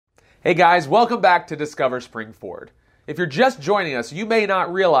Hey guys, welcome back to Discover Springford. If you're just joining us, you may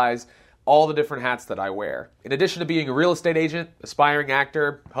not realize all the different hats that I wear. In addition to being a real estate agent, aspiring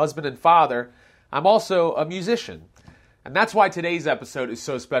actor, husband, and father, I'm also a musician. And that's why today's episode is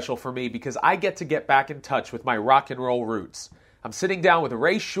so special for me, because I get back in touch with my rock and roll roots. I'm sitting down with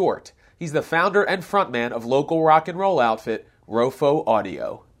Ray Short. He's the founder and frontman of local rock and roll outfit, Rofo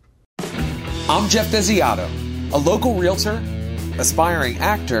Audio. I'm Jeff Desiato, a local realtor, aspiring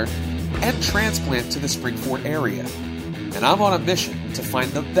actor, and transplant to the Springford area. And I'm on a mission to find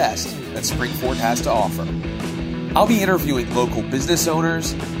the best that Springford has to offer. I'll be interviewing local business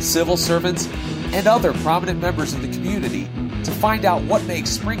owners, civil servants, and other prominent members of the community to find out what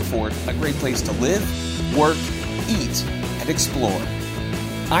makes Springford a great place to live, work, eat, and explore.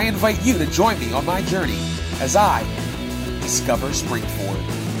 I invite you to join me on my journey as I discover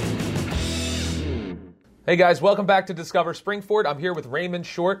Springford. Hey guys, welcome back to Discover Springford. I'm here with Raymond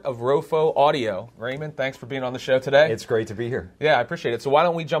Short of Rofo Audio. Raymond, thanks for being on the show today. It's great to be here. Yeah, I appreciate it. So why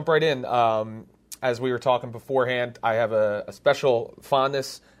don't we jump right in? As we were talking beforehand, I have a special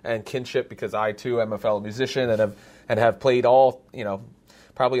fondness and kinship because I too am a fellow musician and have played all,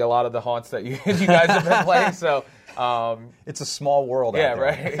 probably a lot of the haunts that you guys have been playing. So it's a small world. Yeah, out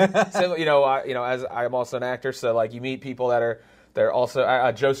there. right. So as I'm also an actor, so like you meet people that are. They're also,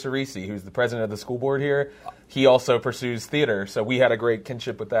 Joe Cerisi, who's the president of the school board here, he also pursues theater, so we had a great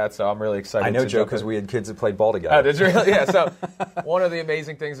kinship with that, so I'm really excited. I know Joe because we had kids that played ball together. Oh, did you really? Yeah, so one of the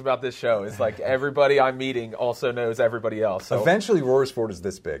amazing things about this show is like everybody I'm meeting also knows everybody else. So. Eventually, Royersford is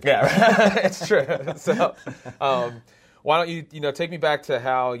this big. Yeah, it's true. So why don't you take me back to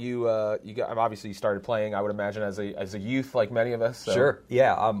how you got, obviously you started playing, I would imagine, as a youth like many of us. So. Sure.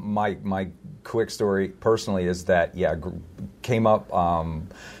 Yeah, my quick story personally is that, came up,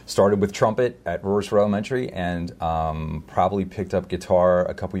 started with trumpet at Royersford Elementary, and probably picked up guitar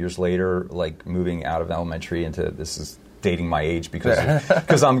a couple years later, like moving out of elementary into, this is dating my age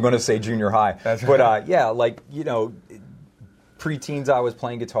because I'm going to say junior high. That's but right. Pre-teens I was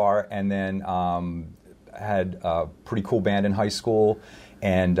playing guitar, and then had a pretty cool band in high school,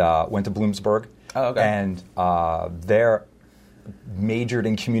 and went to Bloomsburg. Oh, okay. And there majored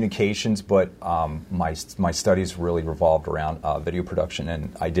in communications, but my studies really revolved around video production,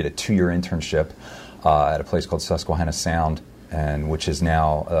 and I did a 2-year internship at a place called Susquehanna Sound, and which is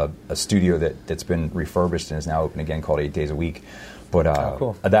now a studio that's been refurbished and is now open again, called 8 Days a Week. But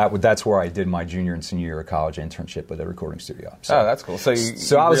cool. That's where I did my junior and senior year of college internship with a recording studio. So, that's cool. So you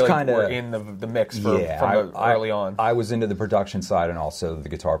I was really kind of were in the mix from early on. I was into the production side and also the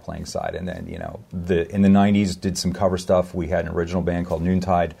guitar playing side. And then, in the 90s, did some cover stuff. We had an original band called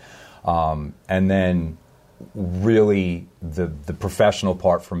Noontide. And then really the professional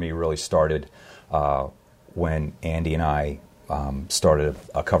part for me really started when Andy and I started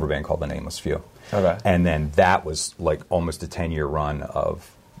a cover band called The Nameless Few. Okay. And then that was like almost a 10-year run of,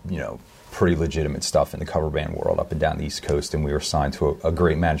 pretty legitimate stuff in the cover band world up and down the East Coast. And we were signed to a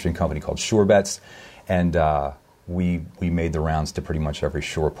great management company called Sure Bets. And we made the rounds to pretty much every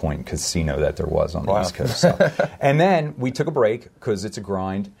Shore Point casino that there was on the East Coast. So. And then we took a break because it's a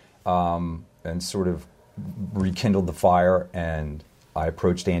grind, and sort of rekindled the fire. And I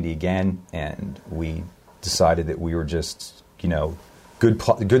approached Andy again, and we decided that we were just,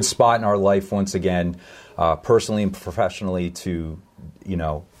 good spot in our life once again, personally and professionally, to,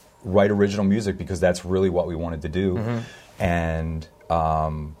 write original music, because that's really what we wanted to do. Mm-hmm. And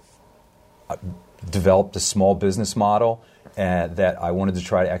developed a small business model that I wanted to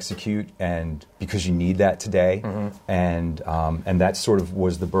try to execute, and because you need that today. Mm-hmm. And that sort of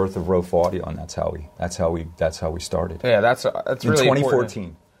was the birth of Rofo Audio, and that's how we started. Yeah, that's really in 2014.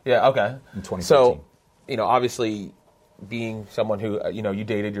 Important. Yeah, okay. In 2014. So, obviously, being someone who, you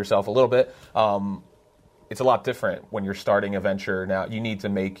dated yourself a little bit, it's a lot different when you're starting a venture. Now, you need to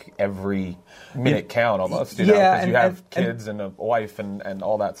make every minute count almost, because you have kids and a wife and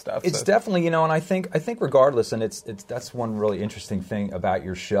all that stuff. It's definitely, and I think regardless, and that's one really interesting thing about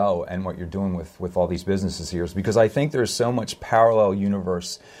your show and what you're doing with all these businesses here, is because I think there's so much parallel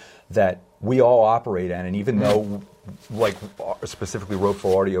universe that we all operate in, and even though, like specifically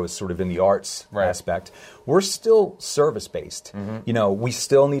Rofo Audio is sort of in the arts aspect, we're still service-based. Mm-hmm. We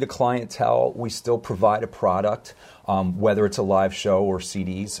still need a clientele. We still provide a product, whether it's a live show or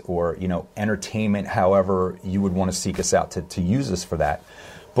CDs or, entertainment, however you would want to seek us out to use us for that.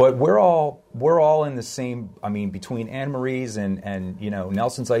 But we're all in the same, between Anne Marie's and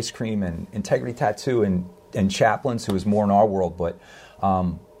Nelson's Ice Cream and Integrity Tattoo and Chaplin's, who is more in our world, but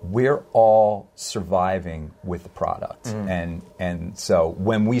we're all surviving with the product. Mm. And so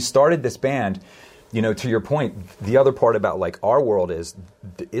when we started this band, to your point, the other part about like our world is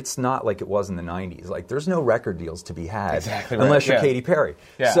it's not like it was in the 90s. Like there's no record deals to be had unless you're Katy Perry.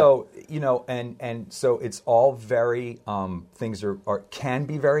 Yeah. So, and so it's all very, things can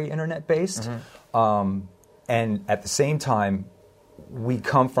be very internet based. And at the same time, we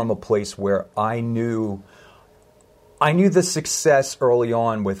come from a place where I knew the success early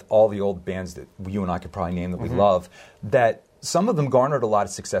on with all the old bands that you and I could probably name that we love, that some of them garnered a lot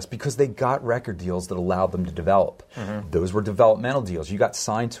of success because they got record deals that allowed them to develop. Those were developmental deals. You got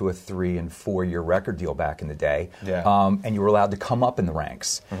signed to a 3 and 4 year record deal back in the day, and you were allowed to come up in the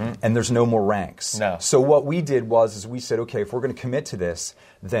ranks. And there's no more ranks. No. So what we did was we said, okay, if we're going to commit to this,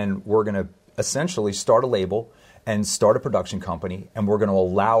 then we're going to essentially start a label and start a production company, and we're going to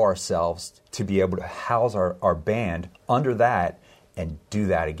allow ourselves to be able to house our band under that and do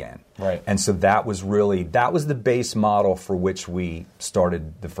that again. Right. And so that was the base model for which we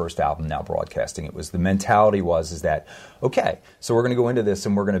started the first album, Now Broadcasting. It was the mentality is that, okay, so we're going to go into this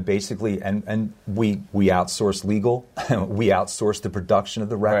and we're going to basically, and we outsource legal, we outsource the production of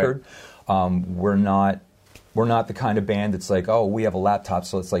the record. Right. We're not the kind of band that's like, oh, we have a laptop,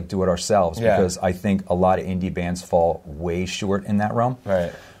 so let's like do it ourselves. Because I think a lot of indie bands fall way short in that realm.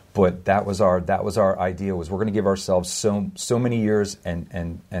 Right. But that was our idea, was we're going to give ourselves so many years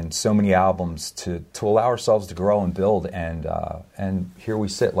and so many albums to allow ourselves to grow and build, and here we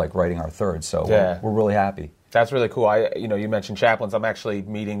sit like writing our third. So we're really happy. That's really cool. You mentioned Chaplains. I'm actually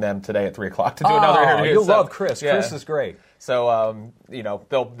meeting them today at 3:00 to do another interview. You'll love Chris. Yeah. Chris is great. So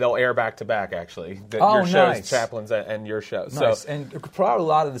they'll air back to back actually. Your shows, nice. Chaplains, and your show. Nice. So, and probably a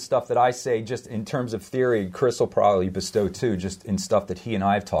lot of the stuff that I say, just in terms of theory, Chris will probably bestow too, just in stuff that he and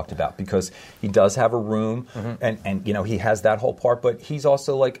I have talked about, because he does have a room, and he has that whole part. But he's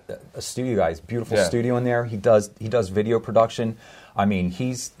also like a studio guy. He's beautiful studio in there. He does video production. I mean,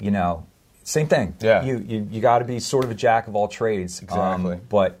 he's same thing. Yeah. You got to be sort of a jack of all trades. Exactly.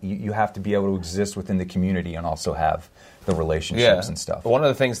 But you have to be able to exist within the community and also have the relationships and stuff. One of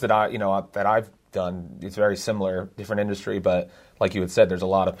the things that I've done, it's very similar, different industry, but like you had said, there's a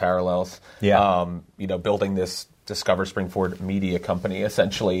lot of parallels. Yeah. Building this Discover Springford media company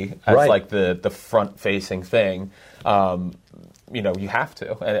essentially as like the front facing thing. You have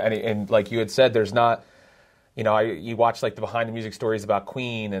to, and like you had said, there's not. You watch like the behind the music stories about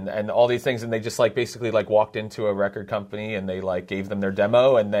Queen and all these things, and they just like basically like walked into a record company and they like gave them their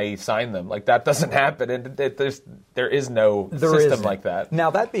demo and they signed them. Like that doesn't happen, and there is no system like that.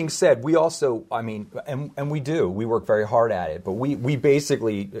 Now that being said, we also, and we work very hard at it, but we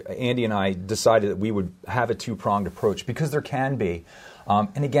basically, Andy and I decided that we would have a two-pronged approach, because there can be,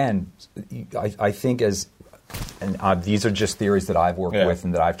 and again, I think and these are just theories that I've worked with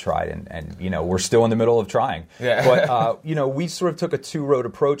and that I've tried, and we're still in the middle of trying. Yeah. But we sort of took a two-road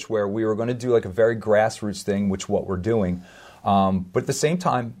approach where we were going to do like a very grassroots thing, which what we're doing. But at the same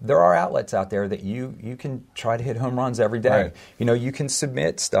time, there are outlets out there that you can try to hit home runs every day. Right. You can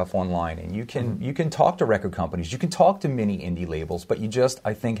submit stuff online, and you can talk to record companies, you can talk to mini indie labels, but you just,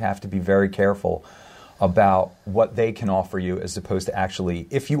 I think, have to be very careful about what they can offer you, as opposed to actually,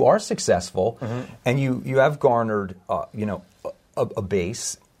 if you are successful and you have garnered a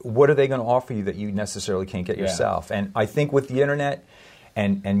base, what are they going to offer you that you necessarily can't get yourself? And I think with the internet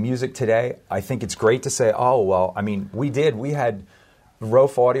and music today, I think it's great to say, oh, well, we had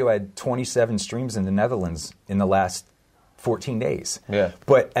Roof Audio had 27 streams in the Netherlands in the last 14 days. Yeah.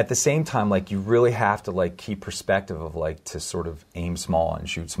 But at the same time, like, you really have to like keep perspective of like to sort of aim small and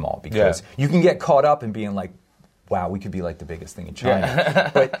shoot small, because you can get caught up in being like, wow, we could be like the biggest thing in China.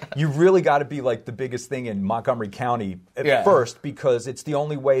 Yeah. But you really got to be like the biggest thing in Montgomery County at first, because it's the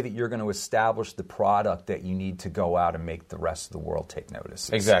only way that you're going to establish the product that you need to go out and make the rest of the world take notice.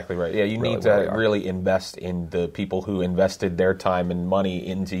 Exactly right. Yeah, you need to really invest in the people who invested their time and money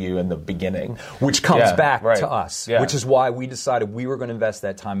into you in the beginning. Which comes back to us, which is why we decided we were going to invest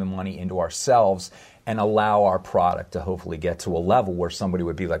that time and money into ourselves and allow our product to hopefully get to a level where somebody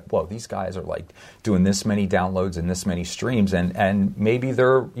would be like, whoa, these guys are like doing this many downloads and this many streams, and maybe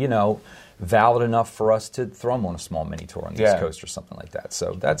they're, valid enough for us to throw them on a small mini tour on the East Coast or something like that.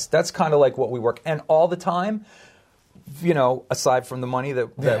 So that's kind of like what we work. And all the time, aside from the money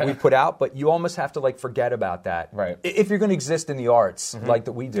that we put out, but you almost have to like forget about that. Right. If you're going to exist in the arts like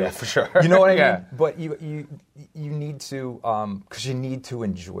that we do. Yeah, for sure. You know what I mean? But you need to, because you need to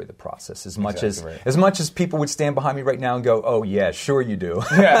enjoy the process as much as people would stand behind me right now and go, oh yeah, sure you do.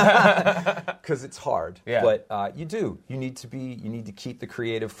 Because it's hard. Yeah. But you do. You need to keep the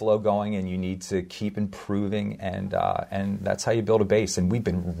creative flow going, and you need to keep improving, and that's how you build a base. And we've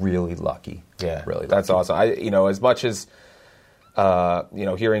been really lucky. Yeah, really. That's awesome. As much as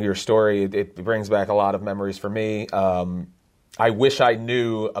hearing your story, it brings back a lot of memories for me. I wish I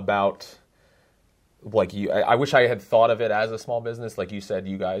knew about, like you. I wish I had thought of it as a small business, like you said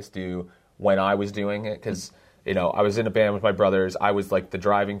you guys do when I was doing it, because I was in a band with my brothers. I was like the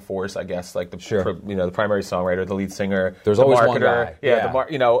driving force, I guess, like the the primary songwriter, the lead singer. There's the always marketer. one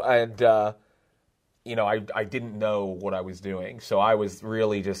guy. I didn't know what I was doing, so I was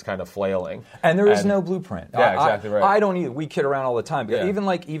really just kind of flailing. And there is no blueprint. Yeah, exactly right. I don't either. We kid around all the time. Yeah. Even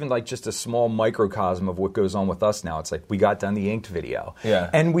like just a small microcosm of what goes on with us now. It's like we got done the Inked video.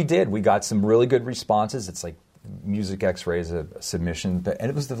 Yeah. And we did. We got some really good responses. It's like Music X-Rays a submission, and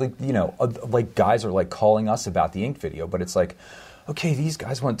it was like guys are like calling us about the Inked video, but it's like, okay, these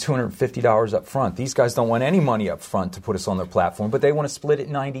guys want $250 up front. These guys don't want any money up front to put us on their platform, but they want to split it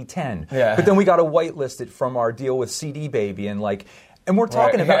 90-10. Yeah. But then we got to whitelist it from our deal with CD Baby, and we're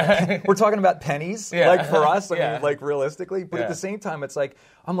talking about pennies, like for us, I mean, like realistically. But at the same time, it's like,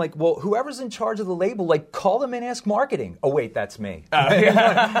 I'm like, well, whoever's in charge of the label, like, call them and ask marketing. Oh wait, that's me. That's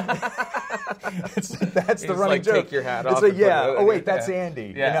the running joke. Take your hat off. It's like, oh wait, that's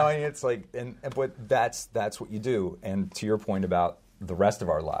Andy. Yeah. And it's like, but that's what you do. And to your point about the rest of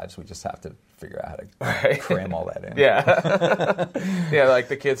our lives, we just have to figure out how to cram all that in. Yeah. Yeah, like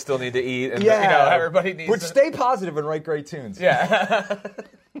the kids still need to eat, and everybody needs But stay positive and write great tunes. Yeah.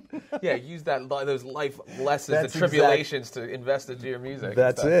 Yeah, use those life lessons, the tribulations to invest into your music.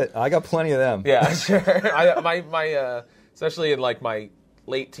 That's it. I got plenty of them. Yeah, sure. My especially in like my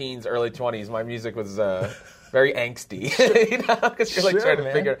late teens, early 20s, my music was very angsty. Because you're like trying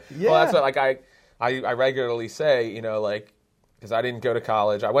to figure. Yeah. Well, that's what I regularly say. Because I didn't go to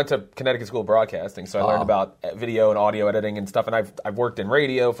college. I went to Connecticut School of Broadcasting, so I learned about video and audio editing and stuff. And I've worked in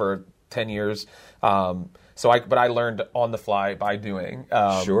radio for 10 years. But I learned on the fly by doing.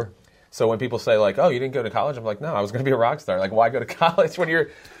 Sure. So when people say like, "Oh, you didn't go to college," I'm like, "No, I was going to be a rock star." Like, why go to college when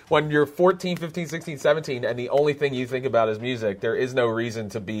you're 14, 15, 16, 17, and the only thing you think about is music? There is no reason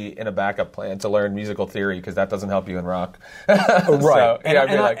to be in a backup plan to learn musical theory, because that doesn't help you in rock. Right. So,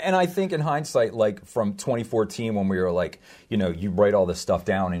 and I think in hindsight, like from 2014 when we were like, you write all this stuff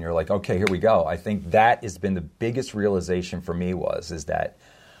down and you're like, okay, here we go. I think that has been the biggest realization for me is that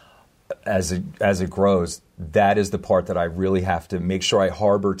as it grows, that is the part that I really have to make sure I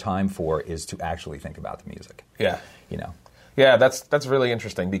harbor time for, is to actually think about the music. Yeah. Yeah, that's really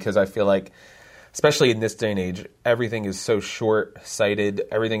interesting, because I feel like, especially in this day and age, everything is so short-sighted.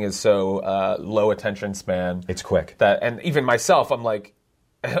 Everything is so low attention span. It's quick. And even myself, I'm like,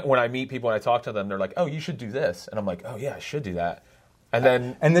 when I meet people and I talk to them, they're like, "Oh, you should do this," and I'm like, "Oh yeah, I should do that."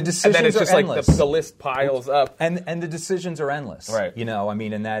 And the decisions it's just are endless. Like the list piles up, and the decisions are endless. Right. I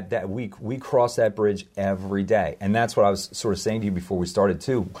mean, and that we cross that bridge every day, and that's what I was sort of saying to you before we started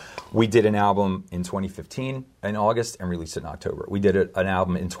too. We did an album in 2015 in August and released it in October. We did an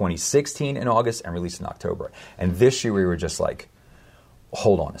album in 2016 in August and released it in October. And this year we were just like,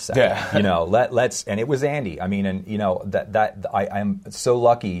 hold on a second. Yeah. Let's, and it was Andy. I mean, and I'm so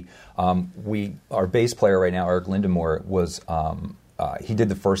lucky. Our bass player right now, Eric Lindemore, was. He did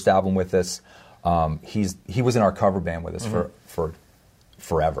the first album with us. He was in our cover band with us for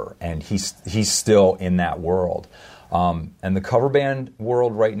forever, and he's still in that world. And the cover band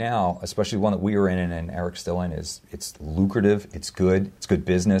world right now, especially one that we are in and Eric's still in, it's lucrative. It's good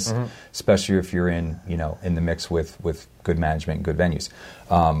business, especially if you're in the mix with good management and good venues.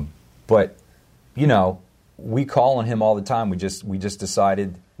 But we call on him all the time. We just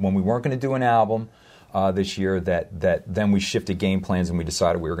decided when we weren't going to do an album this year that then we shifted game plans and we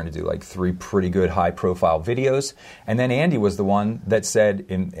decided we were going to do like 3 pretty good high-profile videos. And then Andy was the one that said,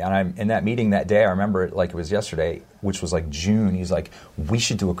 in that meeting that day, I remember it like it was yesterday, which was like June, he's like, "We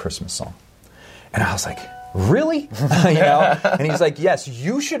should do a Christmas song." And I was like, "Really?" And he's like, "Yes,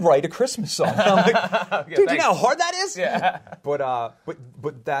 you should write a Christmas song." And I'm like, "Dude, you know how hard that is?" Yeah. But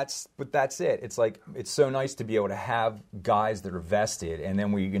that's it. It's like, it's so nice to be able to have guys that are vested. And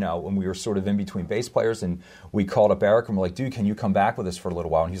then when we were sort of in between bass players, and we called up Eric and we're like, "Dude, can you come back with us for a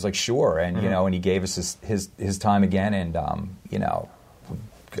little while?" And he's like, "Sure." And and he gave us his time again. And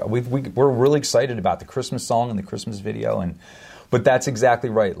we're really excited about the Christmas song and the Christmas video. But that's exactly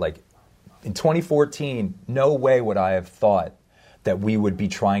right. Like, in 2014, no way would I have thought that we would be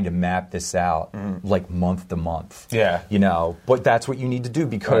trying to map this out like month to month. Yeah. But that's what you need to do,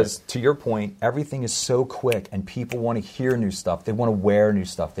 because to your point, everything is so quick and people want to hear new stuff. They want to wear new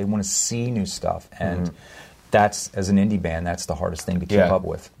stuff. They want to see new stuff. And that's, as an indie band, that's the hardest thing to keep up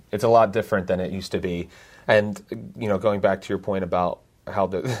with. It's a lot different than it used to be. And, going back to your point about how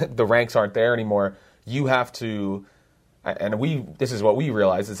the ranks aren't there anymore, you have to... And this is what we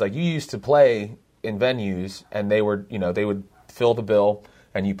realized. It's like, you used to play in venues, and they would fill the bill,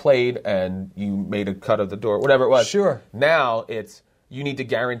 and you played, and you made a cut of the door, whatever it was. Sure. Now it's you need to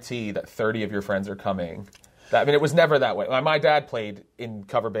guarantee that 30 of your friends are coming. It was never that way. My dad played in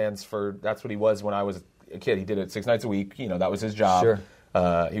cover bands that's what he was when I was a kid. He did it 6 nights a week. That was his job. Sure.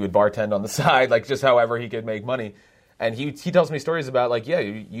 He would bartend on the side, just however he could make money. And he tells me stories about,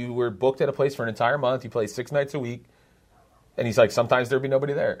 you were booked at a place for an entire month. You played 6 nights a week. And he's like, sometimes there'd be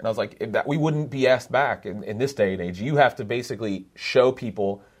nobody there. And I was like, we wouldn't be asked back in this day and age. You have to basically show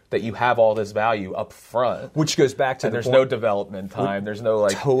people that you have all this value up front. Which goes back to there's no development time. There's no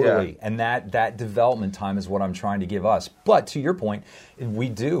Totally. Yeah. And that development time is what I'm trying to give us. But to your point,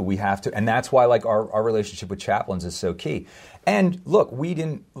 we have to. And that's why our relationship with Chaplains is so key. And look,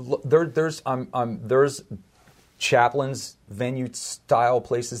 there's Chaplains venue style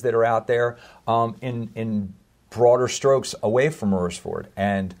places that are out there in broader strokes away from Royersford.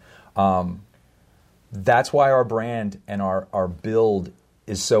 And that's why our brand and our build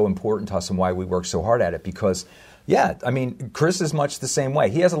is so important to us and why we work so hard at it. Because, Chris is much the same way.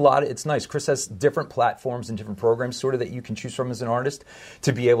 He has it's nice. Chris has different platforms and different programs sort of that you can choose from as an artist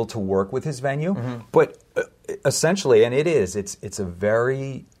to be able to work with his venue. Mm-hmm. But essentially, and it's a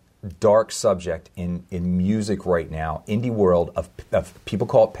very dark subject in music right now, indie world of people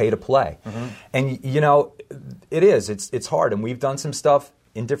call it pay to play. Mm-hmm. And it's hard. And we've done some stuff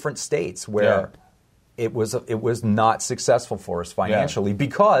in different states where it was not successful for us financially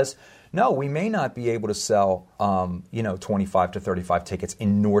because we may not be able to sell 25 to 35 tickets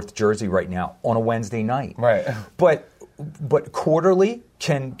in North Jersey right now on a Wednesday night. Right. But quarterly,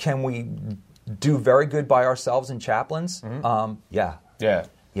 can we do very good by ourselves in Chaplains? Mm-hmm.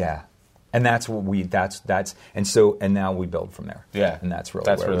 Yeah. And that's what and now we build from there. Yeah. And that's really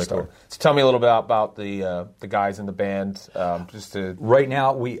cool. So tell me a little bit about the guys in the band. Right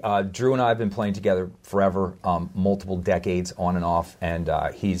now, Drew and I have been playing together forever, multiple decades on and off, and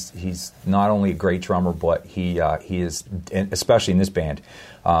he's not only a great drummer, but he is, especially in this band,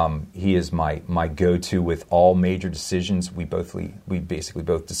 he is my go-to with all major decisions. We basically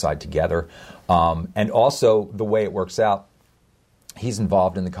both decide together, and also the way it works out. He's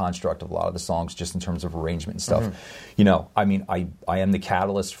involved in the construct of a lot of the songs, just in terms of arrangement and stuff. Mm-hmm. I am the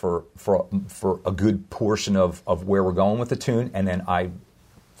catalyst for a good portion of where we're going with the tune, and then I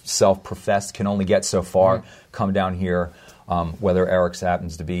self-professed can only get so far. Mm-hmm. Come down here, whether Eric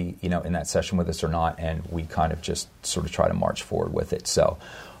happens to be in that session with us or not, and we kind of just sort of try to march forward with it. So,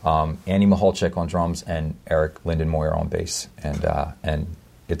 Andy Maholchik on drums and Eric Lindenmoyer on bass, and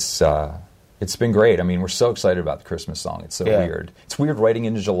it's been great. We're so excited about the Christmas song. It's so weird. It's weird writing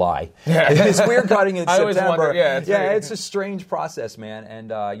into July. Yeah. It's weird cutting in September. I always wonder, it's a strange process, man.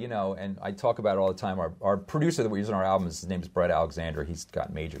 And and I talk about it all the time. Our producer that we use on our albums, his name is Brett Alexander. He's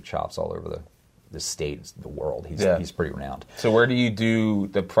got major chops all over the state, the world. He's pretty renowned. So where do you do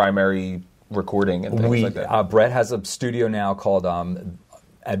the primary recording and things like that? Brett has a studio now called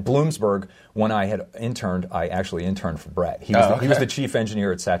at Bloomsburg. When I had interned, I actually interned for Brett. He was the chief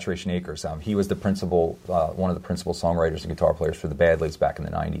engineer at Saturation Acres. He was the principal, one of the principal songwriters and guitar players for the Badleys back in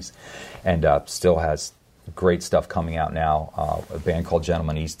the 90s, and still has great stuff coming out now. A band called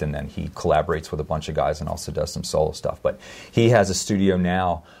Gentleman East, and then he collaborates with a bunch of guys and also does some solo stuff. But he has a studio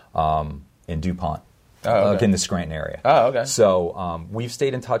now in DuPont. In the Scranton area. Oh, okay. So we've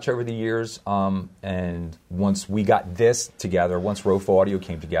stayed in touch over the years, and once we got this together, once Rofo Audio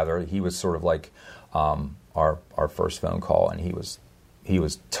came together, he was sort of like our first phone call, and he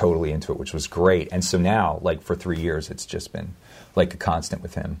was totally into it, which was great. And so now, for 3 years, it's just been like a constant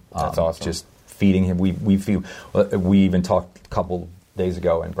with him. That's awesome. Just feeding him. We even talked a couple days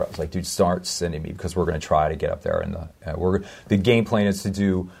ago, and Brett was like, "Dude, start sending me because we're going to try to get up there." And the game plan is to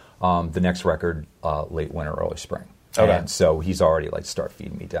do. The next record, late winter, early spring. Okay. And so he's already start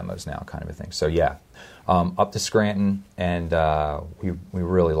feeding me demos now, kind of a thing. So yeah, up to Scranton, and we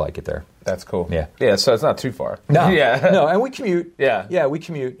really like it there. That's cool. Yeah. Yeah. So it's not too far. No. Yeah. No, and we commute. Yeah. Yeah, we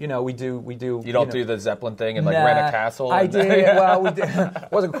commute. We do. You don't do the Zeppelin thing and rent a castle. I did. Well, we did.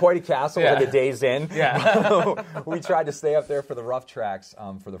 It wasn't quite a castle. Yeah. Like a day's in. Yeah. We tried to stay up there for the rough tracks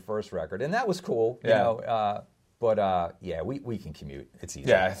for the first record, and that was cool. But we can commute. It's easy.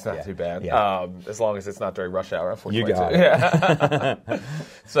 Yeah, it's not too bad. Yeah. As long as it's not during rush hour, unfortunately. You got it. Yeah.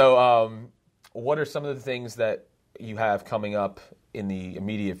 So, what are some of the things that you have coming up in the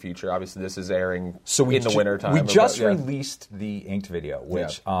immediate future? Obviously, this is airing in the winter time. We just released the Inked video,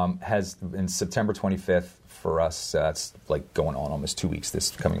 which has been September 25th for us. That's going on almost 2 weeks this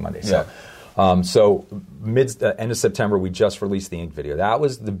coming Monday. So. So end of September, we just released the Inked video. That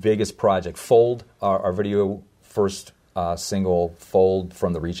was the biggest project. Fold, our video first single, Fold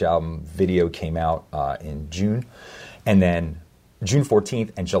from the Reach album video came out in June. And then June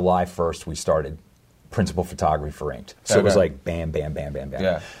 14th and July 1st, we started principal photography for Inked. So it was like bam, bam, bam, bam, bam.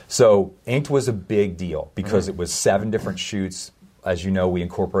 Yeah. So Inked was a big deal because it was 7 different shoots. As you know, we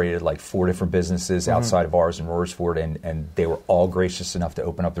incorporated like 4 different businesses outside of ours in Royersford, and they were all gracious enough to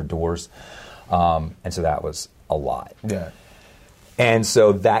open up their doors. And so that was a lot. Yeah. And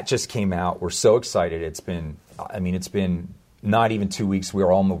so that just came out. We're so excited. It's been not even 2 weeks. We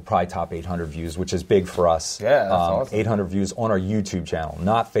were almost probably top 800 views, which is big for us. Yeah, that's awesome. 800 views on our YouTube channel,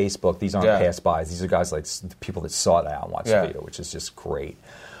 not Facebook. These aren't pass-bys. These are guys like people that sought out and watched the video, which is just great.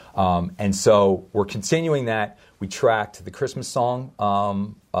 And so we're continuing that. We tracked the Christmas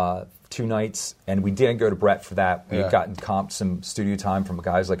song 2 nights, and we didn't go to Brett for that. We had gotten comped some studio time from a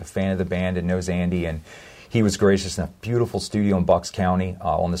guy who's like a fan of the band and knows Andy, and he was gracious enough. Beautiful studio in Bucks County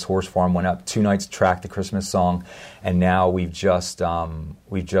on this horse farm. Went up 2 nights to track the Christmas song, and now we've just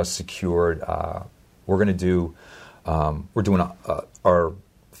secured. We're doing our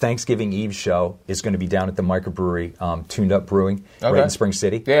Thanksgiving Eve show is going to be down at the microbrewery, Tuned Up Brewing, right in Spring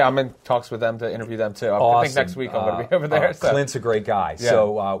City. Yeah, I'm in talks with them to interview them too. Awesome. I think next week I'm going to be over there. Clint's a great guy. Yeah.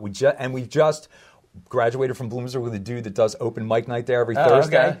 So we just graduated from Bloomsburg with a dude that does open mic night there every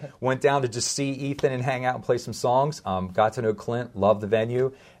Thursday. Okay. Went down to just see Ethan and hang out and play some songs. Got to know Clint, loved the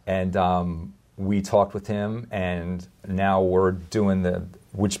venue, and we talked with him. And now we're doing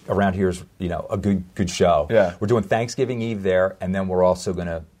which around here is a good show. Yeah. We're doing Thanksgiving Eve there, and then we're also going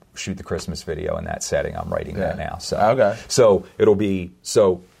to shoot the Christmas video in that setting. I'm writing that now. So it'll be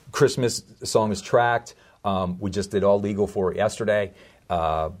Christmas song is tracked. We just did all legal for it yesterday.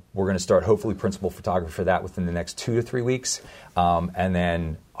 We're going to start hopefully principal photography for that within the next 2 to 3 weeks, and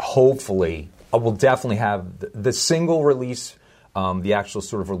then hopefully we'll definitely have the single release. The actual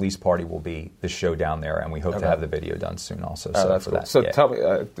sort of release party will be the show down there, and we hope to have the video done soon also. So that's for cool. that, So tell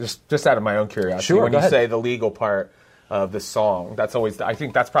me, just out of my own curiosity, when you say the legal part of the song, I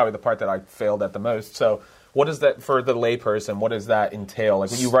think that's probably the part that I failed at the most. So what is that for the layperson? What does that entail? Like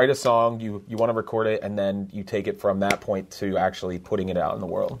when you write a song, you want to record it, and then you take it from that point to actually putting it out in the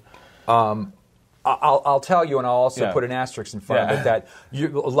world. I'll tell you, and I'll also put an asterisk in front of it, that a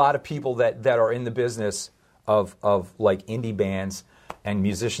lot of people that are in the business of like indie bands and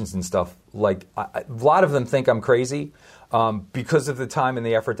musicians and stuff, like a lot of them think I'm crazy because of the time and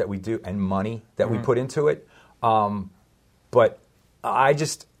the effort that we do and money that we put into it. But I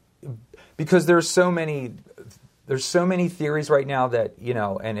just, because there's so many theories right now that,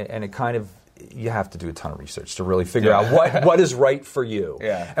 and it kind of, you have to do a ton of research to really figure out what is right for you.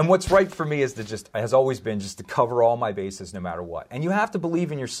 Yeah. And what's right for me is has always been just to cover all my bases no matter what. And you have to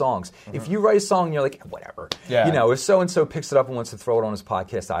believe in your songs. If you write a song and you're like, whatever. Yeah. If so-and-so picks it up and wants to throw it on his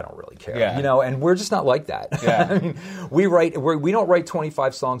podcast, I don't really care. Yeah. And we're just not like that. Yeah. I mean, we don't write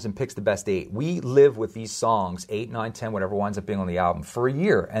 25 songs and picks the best 8. We live with these songs, 8, 9, 10, whatever winds up being on the album, for a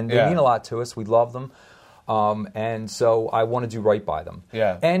year. And they mean a lot to us. We love them. And so I want to do right by them.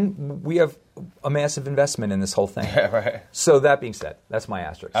 Yeah. And we have a massive investment in this whole thing. Yeah, right. So that being said, that's my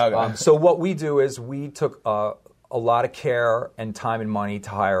asterisk. Okay. So what we do is we took a lot of care and time and money to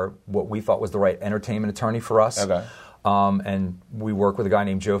hire what we thought was the right entertainment attorney for us. Okay. And we work with a guy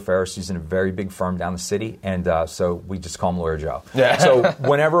named Joe Ferris, who's in a very big firm down the city, and so we just call him Lawyer Joe. Yeah. So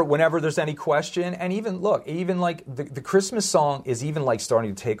whenever there's any question, and even like the Christmas song is even like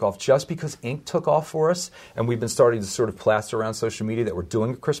starting to take off just because Ink took off for us, and we've been starting to sort of plaster around social media that we're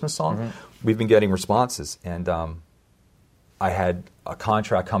doing a Christmas song. We've been getting responses, and I had a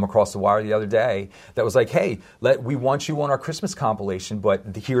contract come across the wire the other day that was like, "Hey, we want you on our Christmas compilation,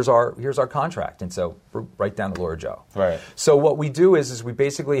 but here's our contract." And so we're right down to Lawyer Joe. Right. So what we do is we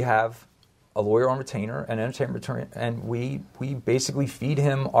basically have a lawyer on retainer, an entertainment attorney, and we basically feed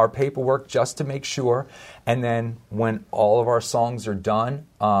him our paperwork just to make sure. And then when all of our songs are done,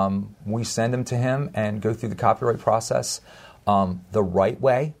 we send them to him and go through the copyright process the right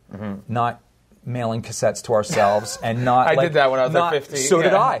way, not mailing cassettes to ourselves and not I did that when I was like 15. So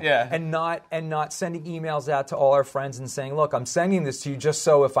did I. Yeah. And not sending emails out to all our friends and saying, look, I'm sending this to you just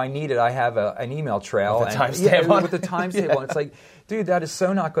so if I need it, I have an email trail. With the timestamp on it. With the timestamp on it. It's like, dude, that is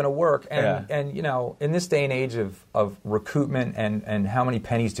so not going to work. And in this day and age of recoupment and how many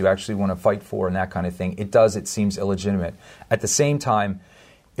pennies do you actually want to fight for and that kind of thing, it seems illegitimate. At the same time,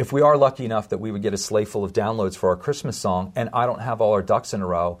 if we are lucky enough that we would get a sleigh full of downloads for our Christmas song and I don't have all our ducks in a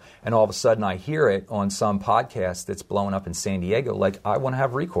row and all of a sudden I hear it on some podcast that's blowing up in San Diego, like I want to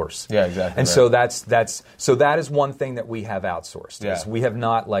have recourse. Yeah, exactly. And so that is one thing that we have outsourced. Yeah. Is we have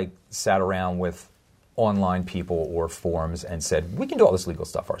not sat around with online people or forums and said, we can do all this legal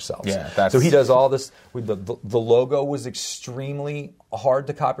stuff ourselves. Yeah, so he does all this. The logo was extremely hard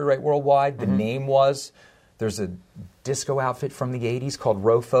to copyright worldwide. The name was. there's a disco outfit from the 80s called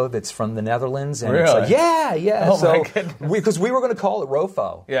Rofo that's from the Netherlands. And Really? it's like, yeah. Oh, so my goodness. because we were going to call it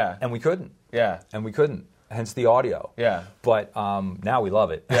Rofo. Yeah. And we couldn't. Yeah. And we couldn't. Hence the audio. Yeah. But now we love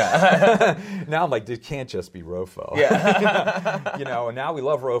it. Yeah. Now I'm like, it can't just be Rofo. Yeah. You know, and now we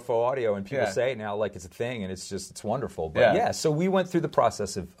love Rofo audio, and people Yeah. say it now like it's a thing, and it's wonderful. But Yeah. so we went through the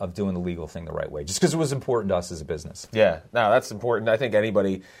process of doing the legal thing the right way, just because it was important to us as a business. Yeah, no, that's important. I think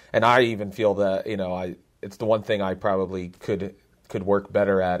anybody, and I even feel that, it's the one thing I probably could work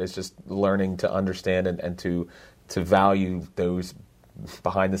better at is just learning to understand and to value those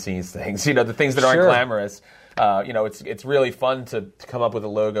behind the scenes things, the things that aren't Sure. glamorous. It's really fun to come up with a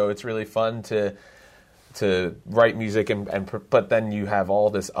logo. It's really fun to write music but then you have all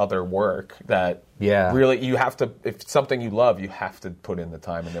this other work that really you have to, if it's something you love, you have to put in the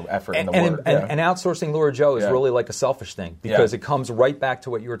time and the effort and the work. And outsourcing Laura Joe is Yeah. really like a selfish thing, because it comes right back to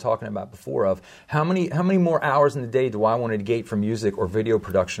what you were talking about before of how many more hours in the day do I want to negate from music or video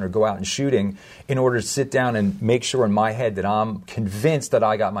production or go out and shooting in order to sit down and make sure in my head that I'm convinced that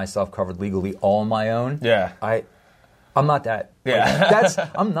I got myself covered legally all on my own. Yeah. I'm not that. Yeah.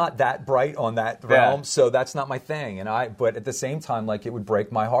 I'm not that bright on that realm, so that's not my thing. But at the same time, like, it would break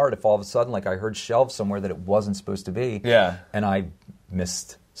my heart if all of a sudden, like, I heard shelved somewhere that it wasn't supposed to be. Yeah. And I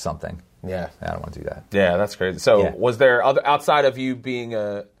missed something. Yeah. I don't want to do that. Yeah, that's crazy. So Yeah. was there, outside of you being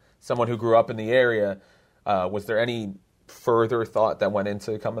someone who grew up in the area, was there any further thought that went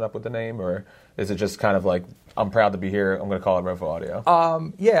into coming up with the name, or is it just kind of like, I'm proud to be here, I'm going to call it Rofo Audio?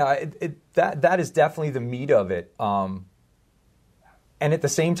 That is definitely the meat of it. And at the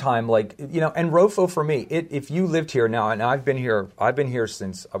same time, like, and Rofo for me, if you lived here now, and I've been here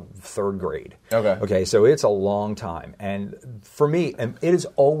since third grade. Okay, so it's a long time, and for me, it has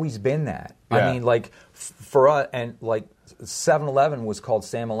always been that. Yeah. I mean, like, for us, and like 7-Eleven was called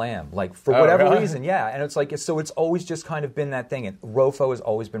Sam a Lamb, like, for whatever really? reason, yeah. And it's like, so it's always just kind of been that thing, and Rofo has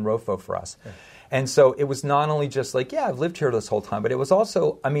always been Rofo for us. Yeah. And so it was not only just like, I've lived here this whole time, but it was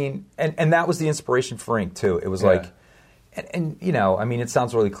also, I mean, and that was the inspiration for Ink too. It was like. And I mean, it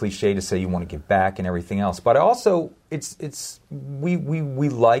sounds really cliche to say you want to give back and everything else, but also we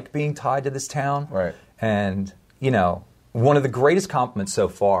like being tied to this town, right? And one of the greatest compliments so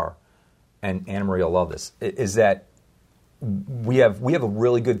far, and Anna Marie will love this, is that we have a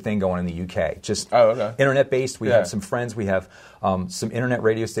really good thing going in the UK. Just internet based. We have some friends. We have some internet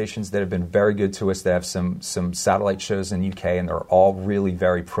radio stations that have been very good to us. They have some satellite shows in the UK, and they're all really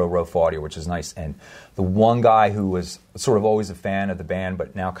very pro Rofo Audio, which is nice. And the one guy who was sort of always a fan of the band,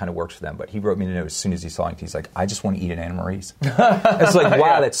 but now kind of works for them, but he wrote me a note as soon as he saw it. He's like, I just want to eat at Anna Marie's. It's like,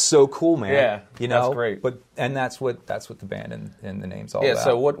 wow, that's so cool, man. Yeah, that's great. And that's what the band and the name's all about. Yeah.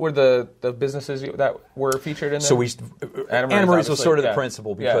 So what were the businesses that were featured in there? So Anna Marie's was sort of the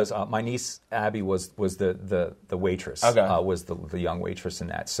principal, because my niece Abby was the waitress. Was the young waitress in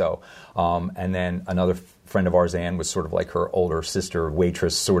that. So and then another friend of ours, Ann, was sort of like her older sister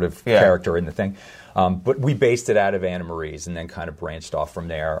waitress sort of character in the thing. But we based it out of Anna Marie's and then kind of branched off from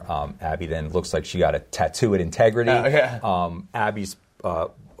there. Abby then looks like she got a tattoo at Integrity. Abby's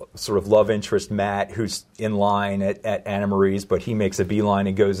sort of love interest, Matt, who's in line at Anna Marie's, but he makes a beeline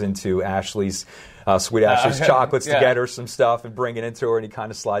and goes into Ashley's, Sweet Ashley's chocolates to get her some stuff and bring it into her, and he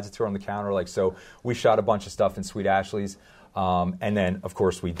kind of slides it to her on the counter. Like, so we shot a bunch of stuff in Sweet Ashley's. And then, of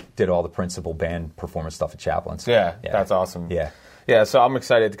course, we did all the principal band performance stuff at Chaplin's. Yeah, that's awesome. Yeah, so I'm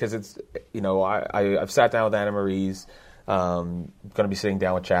excited because it's, I've sat down with Anna Marie's, going to be sitting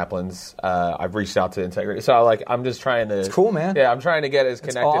down with Chaplin's. I've reached out to Integrity. So I'm just trying to... It's cool, man. Yeah, I'm trying to get as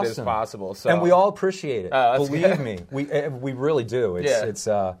connected as possible. So. And we all appreciate it. Believe good. me. We really do. It's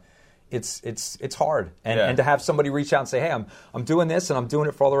hard. And to have somebody reach out and say, hey, I'm doing this and I'm doing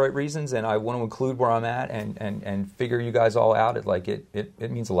it for all the right reasons and I want to include where I'm at and figure you guys all out,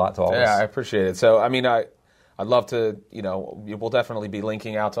 it means a lot to all of us. Yeah, I appreciate it. So, I mean, I'd love to, we'll definitely be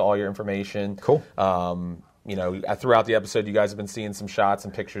linking out to all your information. Cool. Throughout the episode, you guys have been seeing some shots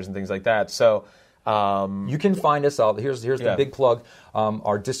and pictures and things like that. So, you can find us out. Here's the big plug.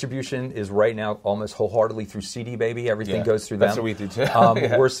 Our distribution is right now almost wholeheartedly through CD Baby. Everything goes through them. That's what we do too.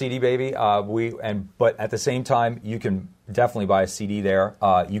 We're CD Baby. But at the same time, you can definitely buy a CD there.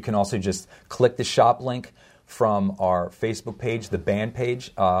 You can also just click the shop link from our Facebook page, the band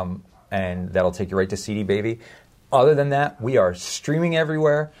page, and that'll take you right to CD Baby. Other than that, we are streaming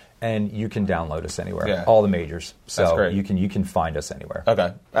everywhere. And you can download us anywhere, all the majors. So you can find us anywhere.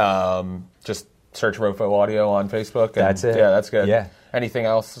 Okay, just search Rofo Audio on Facebook. That's it. Yeah, that's good. Yeah. Anything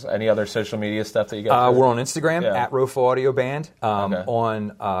else? Any other social media stuff that you got? We're on Instagram at Rofo Audio Band.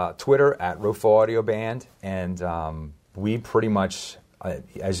 On Twitter at Rofo Audio Band, and we pretty much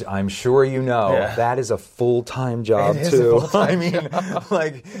as I'm sure you know, that is a full-time job too. I mean,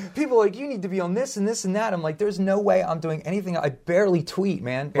 like people are like, you need to be on this and this and that. I'm like, there's no way I'm doing anything. I barely tweet,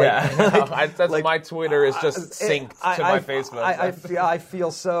 man. Like, that's my Twitter is just synced to my Facebook. I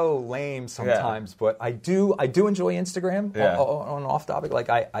feel so lame sometimes, but I do enjoy Instagram on off topic. Like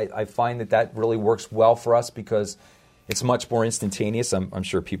I find that really works well for us because it's much more instantaneous. I'm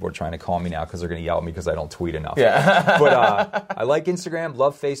sure people are trying to call me now because they're going to yell at me because I don't tweet enough. Yeah. But I like Instagram,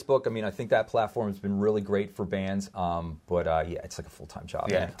 love Facebook. I mean, I think that platform has been really great for bands. But it's like a full-time job.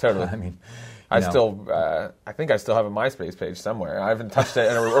 Yeah, man. totally. I mean, I think I still have a MySpace page somewhere. I haven't touched it.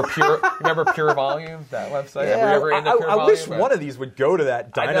 Remember Pure Volume, that website? Yeah, I wish Volume? one of these would go to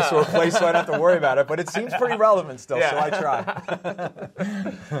that dinosaur place so I don't have to worry about it. But it seems pretty relevant still, so I try.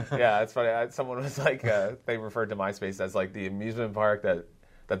 Yeah, it's funny. Someone was like, they referred to MySpace as like the amusement park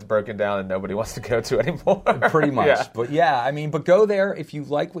that's broken down and nobody wants to go to anymore. Pretty much. Yeah. But go there. If you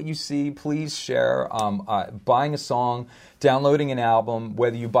like what you see, please share. Buying a song, downloading an album,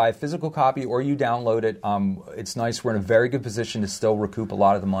 whether you buy a physical copy or you download it, it's nice. We're in a very good position to still recoup a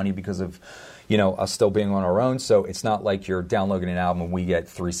lot of the money because of us still being on our own. So it's not like you're downloading an album and we get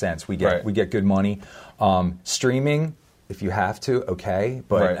 3 cents. We get good money. Streaming, if you have to, okay.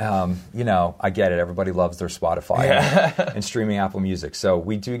 But, I get it. Everybody loves their Spotify and streaming Apple Music. So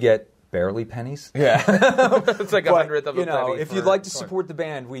we do get barely pennies. Yeah. It's like 1/100th of a penny. If you'd like to support the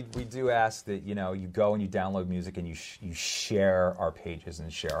band, we do ask that, you go and you download music and you share our pages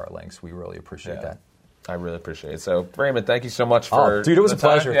and share our links. We really appreciate that. I really appreciate it. So, Raymond, thank you so much for dude, it was a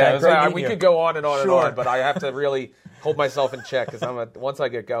pleasure. Yeah, we could go on and on and on, but I have to really hold myself in check because once I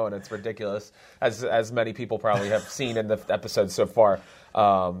get going, it's ridiculous, as many people probably have seen in the episodes so far.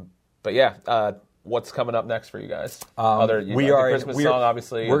 What's coming up next for you guys? The Christmas song,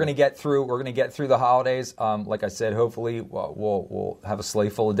 obviously. We're gonna get through the holidays. Like I said, hopefully we'll have a sleigh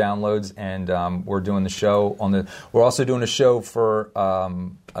full of downloads, and we're doing the show We're also doing a show for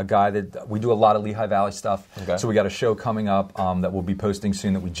a guy that we do a lot of Lehigh Valley stuff. Okay. So we got a show coming up that we'll be posting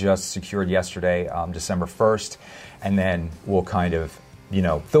soon that we just secured yesterday, December 1st, and then we'll kind of.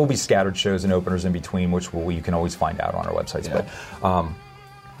 There'll be scattered shows and openers in between, which you can always find out on our websites. Yeah. But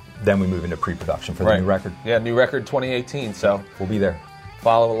then we move into pre-production for the new record. Yeah, new record 2018. So we'll be there.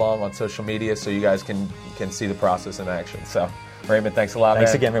 Follow along on social media so you guys can see the process in action. So, Raymond, thanks a lot.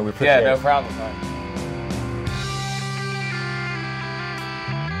 Thanks again, man. We appreciate it. Yeah, no problem.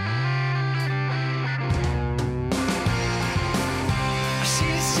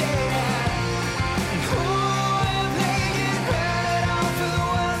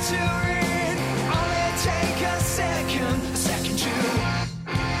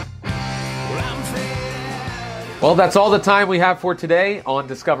 Well, that's all the time we have for today on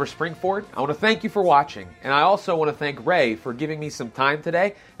Discover Springford. I want to thank you for watching, and I also want to thank Ray for giving me some time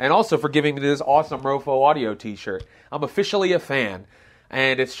today, and also for giving me this awesome Rofo Audio t-shirt. I'm officially a fan,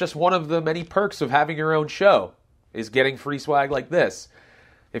 and it's just one of the many perks of having your own show, is getting free swag like this.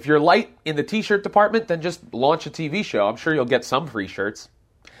 If you're light in the t-shirt department, then just launch a TV show. I'm sure you'll get some free shirts.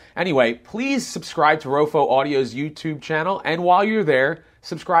 Anyway, please subscribe to Rofo Audio's YouTube channel, and while you're there,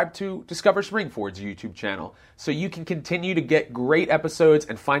 subscribe to Discover Springford's YouTube channel so you can continue to get great episodes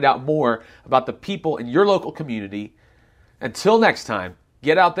and find out more about the people in your local community. Until next time,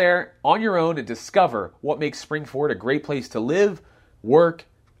 get out there on your own and discover what makes Springford a great place to live, work,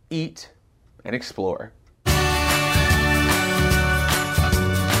 eat, and explore.